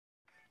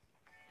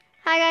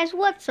Hi guys,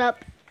 what's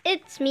up?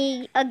 It's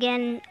me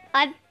again.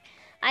 I'm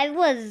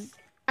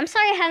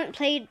sorry I haven't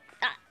played.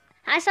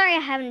 I'm sorry I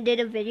haven't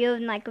did a video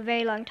in like a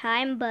very long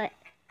time, but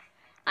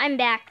I'm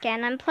back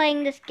and I'm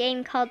playing this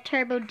game called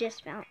Turbo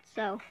Dismount.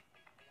 So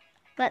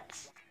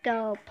let's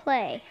go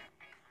play.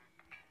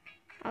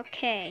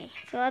 Okay,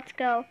 so let's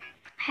go.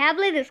 I have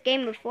played this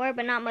game before,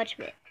 but not much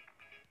of it.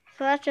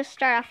 So let's just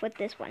start off with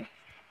this one.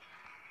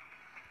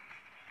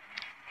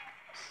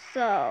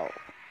 So.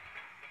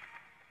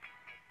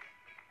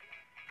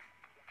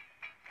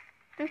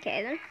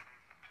 Okay then.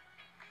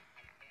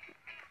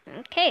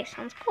 Okay,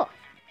 sounds cool.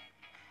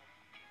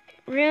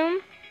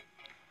 Room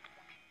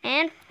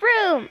and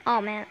vroom.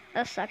 Oh man,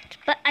 that sucked.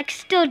 But I can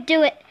still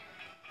do it.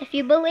 If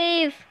you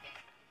believe.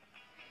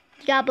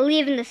 You gotta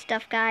believe in this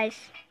stuff,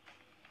 guys.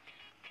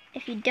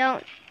 If you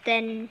don't,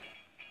 then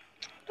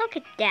look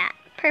at that.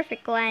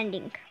 Perfect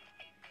landing.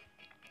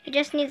 You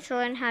just need to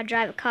learn how to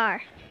drive a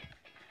car.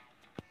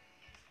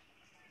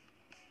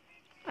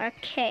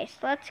 Okay,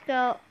 so let's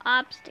go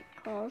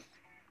obstacles.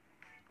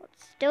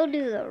 Let's still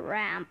do the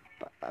ramp,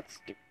 but let's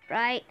do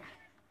right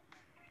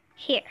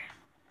here.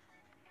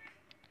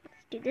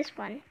 Let's do this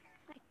one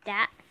like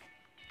that.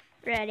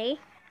 Ready?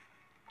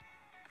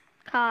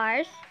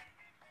 Cars.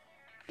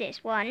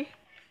 This one.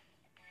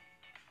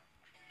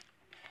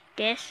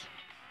 This.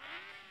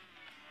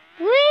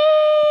 Whee!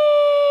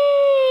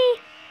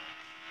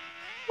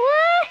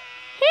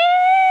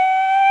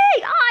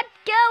 Whee! I'm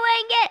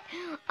doing it!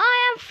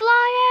 I am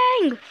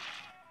flying!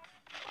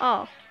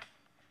 Oh.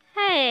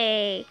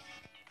 Hey.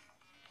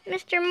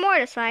 Mr.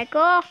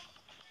 Motorcycle. How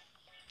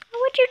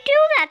would you do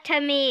that to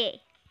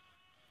me?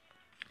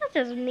 That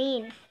was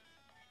mean.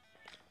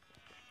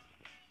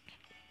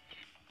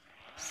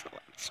 So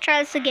let's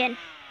try this again.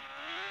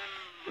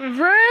 Vroom,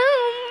 vroom.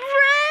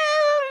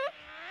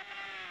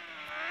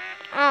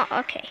 Oh,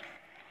 okay.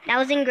 That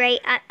wasn't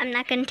great. I'm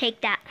not gonna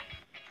take that.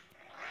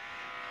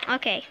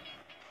 Okay.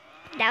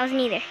 That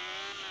wasn't either.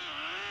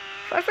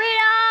 For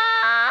freedom!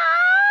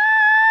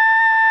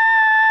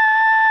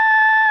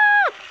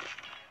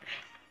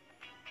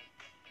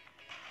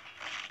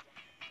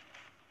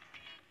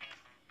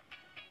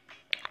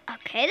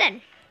 Okay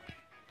then.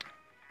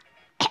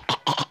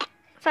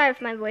 Sorry if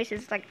my voice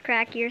is like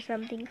cracky or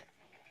something.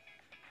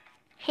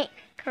 Hey,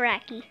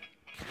 cracky.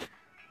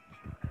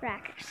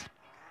 Crackers.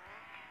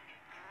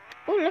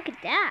 Oh, look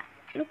at that.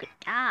 Look at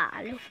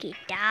that. Look at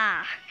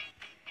that.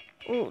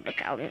 Oh,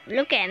 look at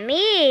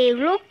me.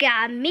 Look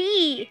at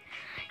me.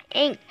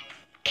 Ain't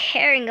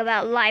caring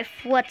about life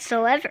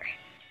whatsoever.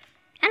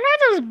 And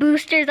are those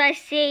boosters I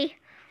see?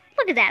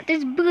 Look at that.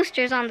 There's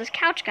boosters on this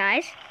couch,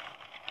 guys.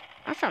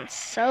 That sounds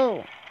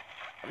so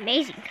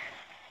amazing.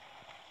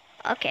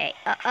 Okay.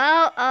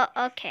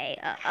 Okay.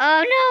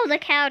 Oh no, the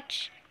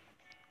couch.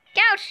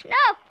 Couch,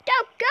 no,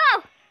 don't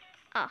go.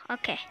 Oh,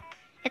 okay.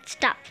 It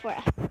stopped for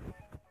us.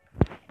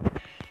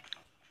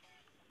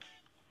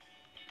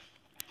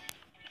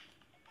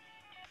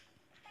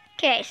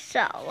 Okay,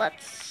 so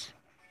let's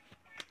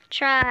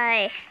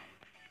try.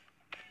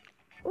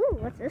 Ooh,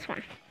 what's this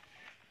one?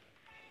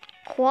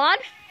 Quad,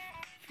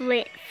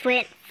 flint.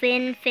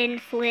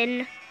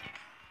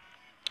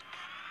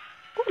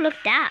 Ooh, look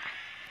at that.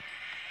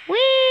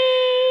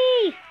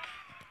 Whee!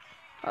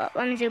 Oh,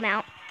 let me zoom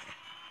out.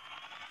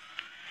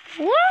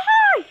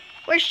 Woohoo!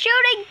 We're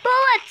shooting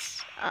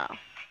bullets! Oh.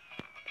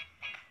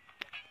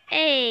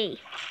 Hey.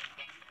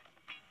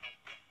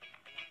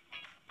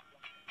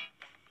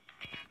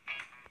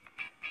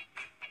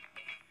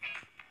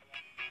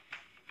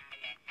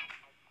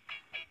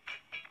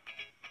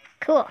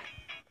 Cool.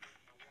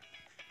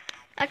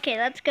 Okay,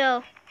 let's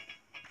go.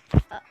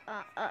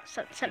 Oh,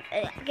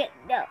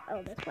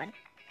 this one.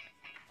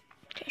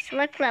 Okay,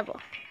 select level.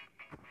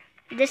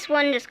 This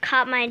one just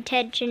caught my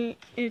attention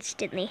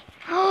instantly.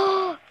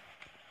 Oh!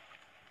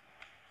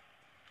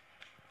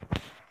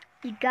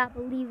 You gotta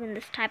believe in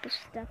this type of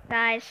stuff,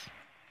 guys.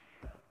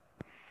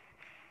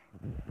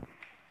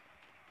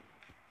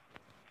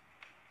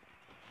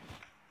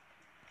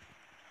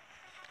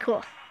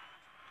 Cool.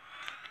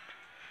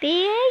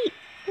 B8,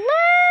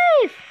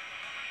 leave!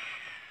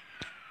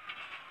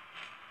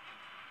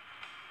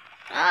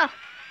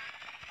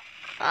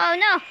 Oh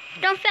no,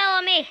 don't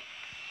follow me.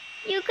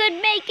 You could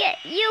make it.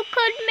 You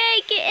could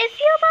make it if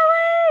you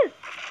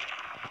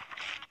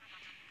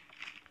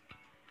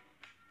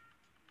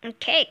believe.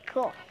 Okay,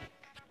 cool.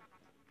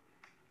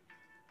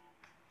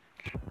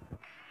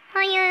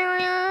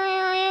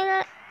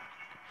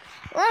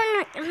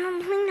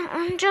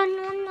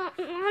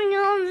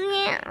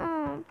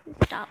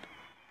 Stop.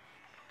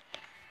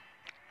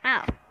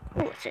 Ow.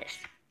 What's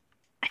this?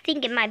 I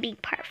think it might be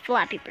part of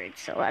Flappy Bird,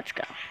 so let's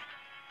go.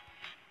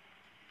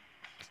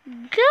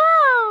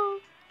 Go!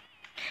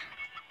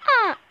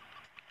 Oh,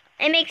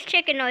 it makes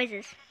chicken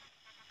noises.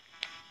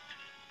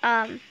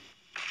 Mr.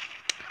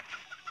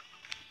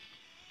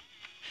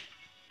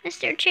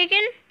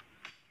 Chicken?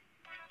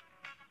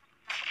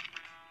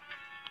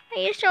 Are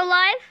you still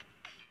alive?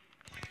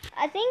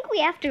 I think we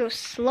have to go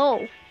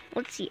slow.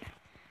 Let's see.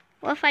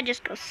 What if I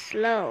just go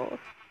slow?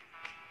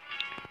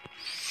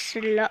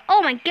 slow.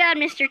 Oh my God,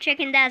 Mr.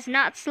 Chicken, that is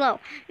not slow.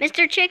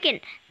 Mr. Chicken,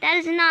 that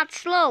is not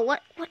slow.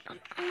 What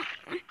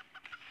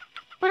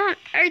on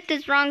earth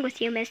is wrong with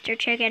you, Mr.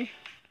 Chicken?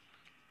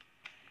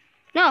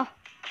 No.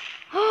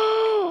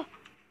 Oh.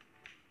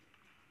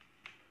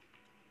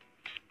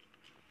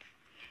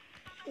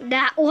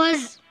 That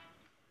was...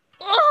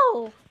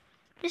 Oh!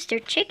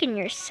 Mr. Chicken,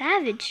 you're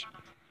savage.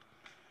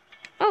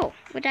 Oh,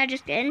 what did I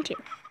just get into?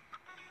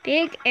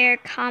 Big air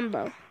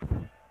combo.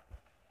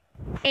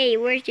 Hey,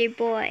 where's your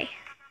boy?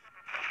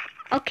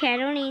 Okay, I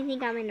don't even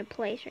think I'm in a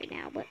place right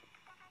now, but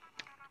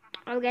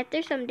I'll get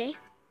there someday.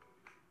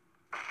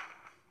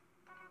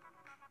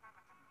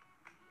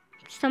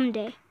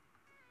 Someday.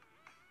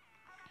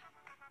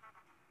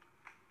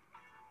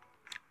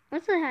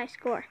 What's the high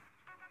score?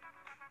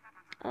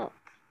 Oh,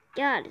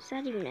 God, is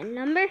that even a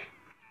number?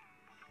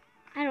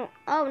 I don't...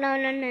 Oh, no,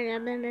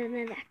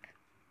 back.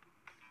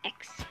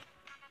 X.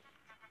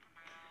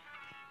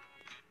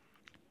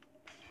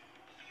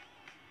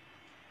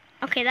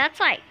 Okay, that's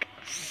like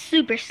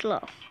super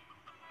slow.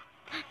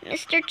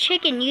 Mr.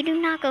 Chicken, you do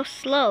not go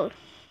slow.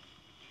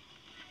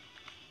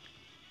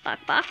 Bok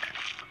bok.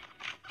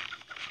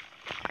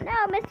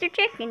 No, Mr.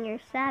 Chicken, you're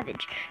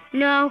savage.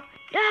 No,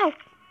 no.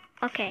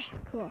 Okay,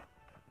 cool.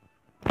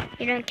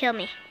 You don't kill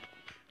me.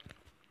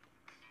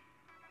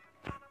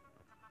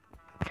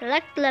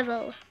 Select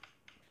level.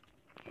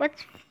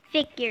 What's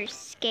figure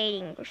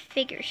skating or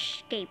figure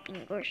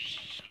scaping or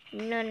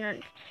no.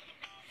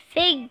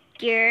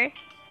 Figure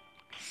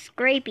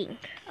scraping.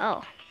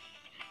 Oh.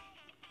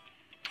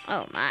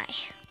 Oh my.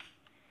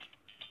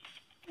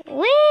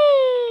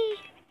 Whee!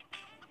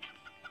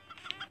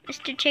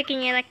 Mr.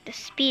 Chicken, you're like the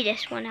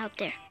speediest one out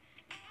there.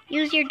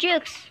 Use your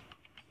jukes.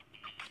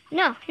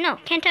 No,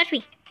 can't touch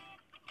me.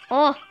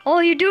 Oh,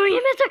 you're doing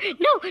it, mister.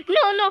 No.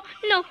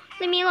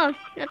 Leave me alone.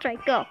 That's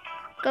right, go.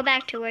 Go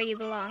back to where you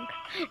belong.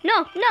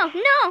 No. You're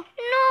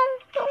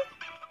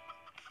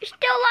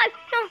still alive.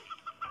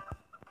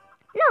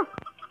 No.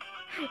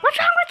 What's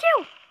wrong with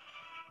you?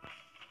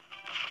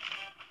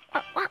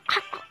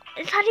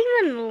 Is that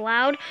even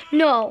loud?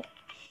 No.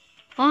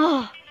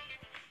 Oh,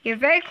 you're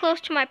very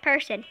close to my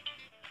person.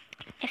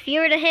 If you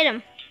were to hit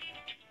him,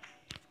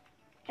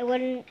 it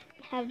wouldn't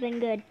have been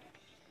good.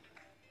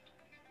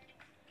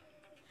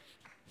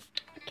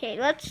 Okay,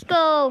 let's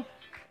go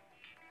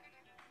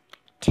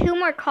 2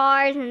 more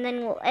cars and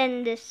then we'll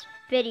end this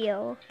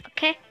video,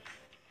 okay?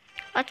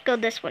 Let's go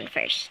this one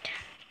first.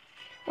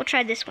 We'll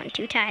try this one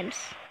 2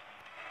 times.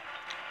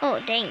 Oh,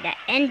 dang, that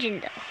engine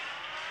though.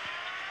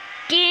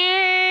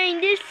 Dang,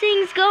 this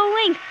thing's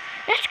going.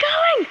 It's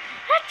going.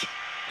 That's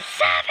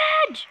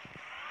savage.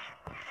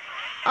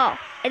 Oh,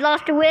 it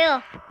lost a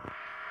wheel.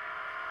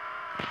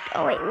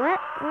 Oh, wait, what?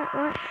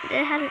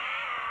 It had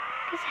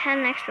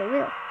an extra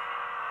wheel.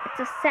 It's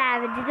a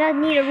savage. It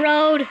doesn't need a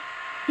road.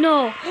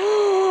 No.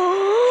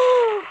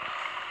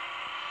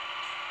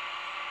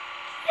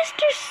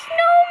 Mr.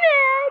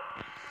 Snowman.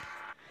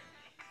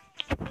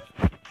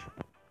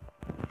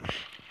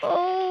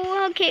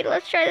 Oh, okay.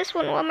 Let's try this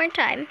one more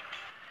time.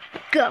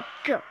 Go,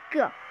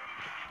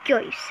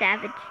 you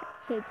savage. I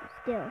hate you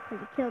still because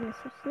you killed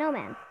Mr.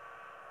 Snowman.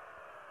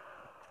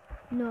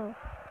 No.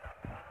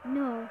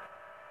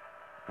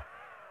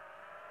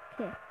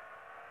 Okay.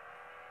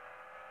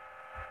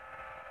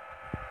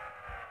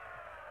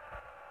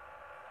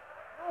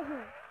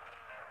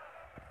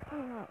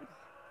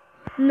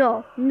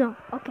 Oh. No.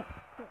 Okay.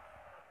 Cool.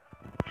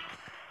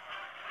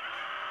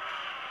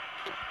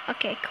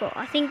 Okay, cool.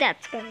 I think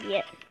that's gonna be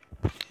it.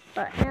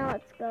 But now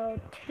let's go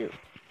to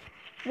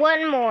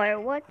one more.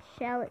 What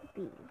shall it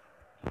be?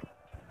 It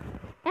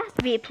has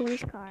to be a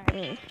police car. I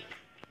mean,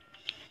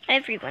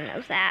 everyone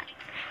knows that.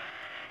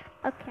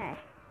 Okay.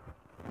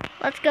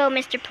 Let's go,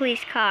 Mr.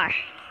 Police Car.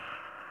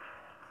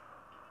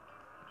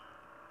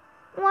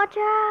 Watch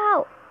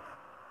out!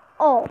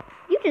 Oh,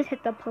 you just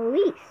hit the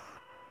police.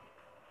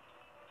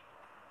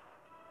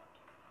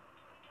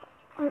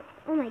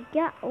 Oh my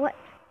God! What?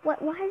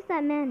 Why is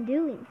that man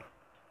doing?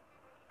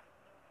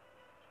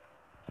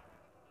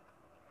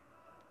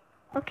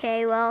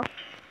 Okay, well,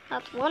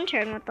 that's one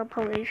turn with the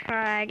police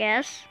car, I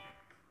guess.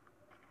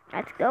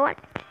 Let's go on.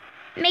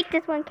 Make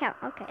this one count.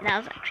 Okay, that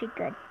was actually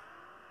good.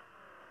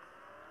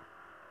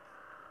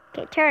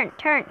 Okay, turn,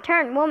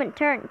 woman,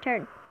 turn.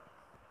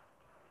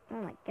 Oh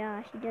my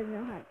gosh, he doesn't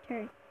know how to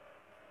turn.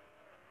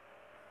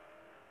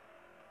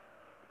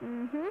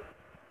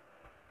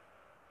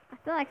 I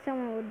feel like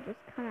someone would just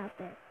come out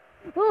there.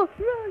 Oh,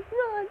 run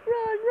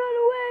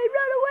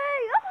away!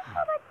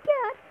 Oh my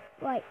God!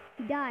 Wait,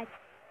 he died.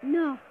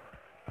 No,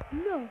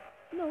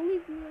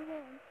 leave me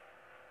alone.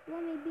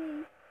 Let me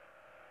be.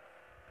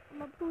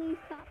 I'm a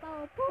police cop. I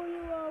will pull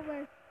you over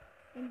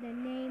in the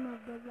name of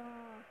the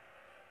law.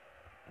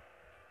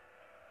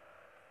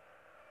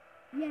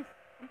 Yes,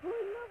 I'm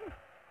pulling him over.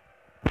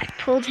 I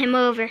pulled him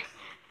over.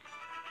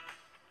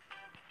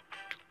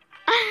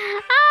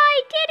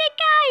 I did it,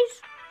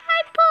 guys!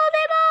 I pulled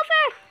him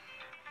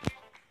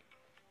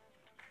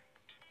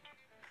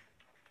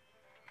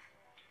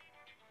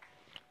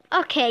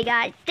over! Okay,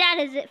 guys, that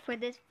is it for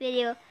this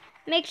video.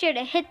 Make sure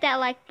to hit that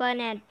like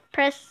button and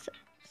press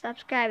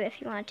subscribe if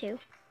you want to.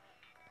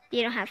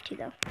 You don't have to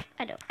though.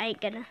 I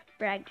ain't gonna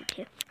brag you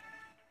to.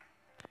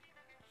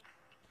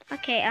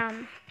 Okay,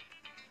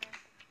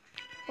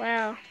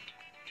 well.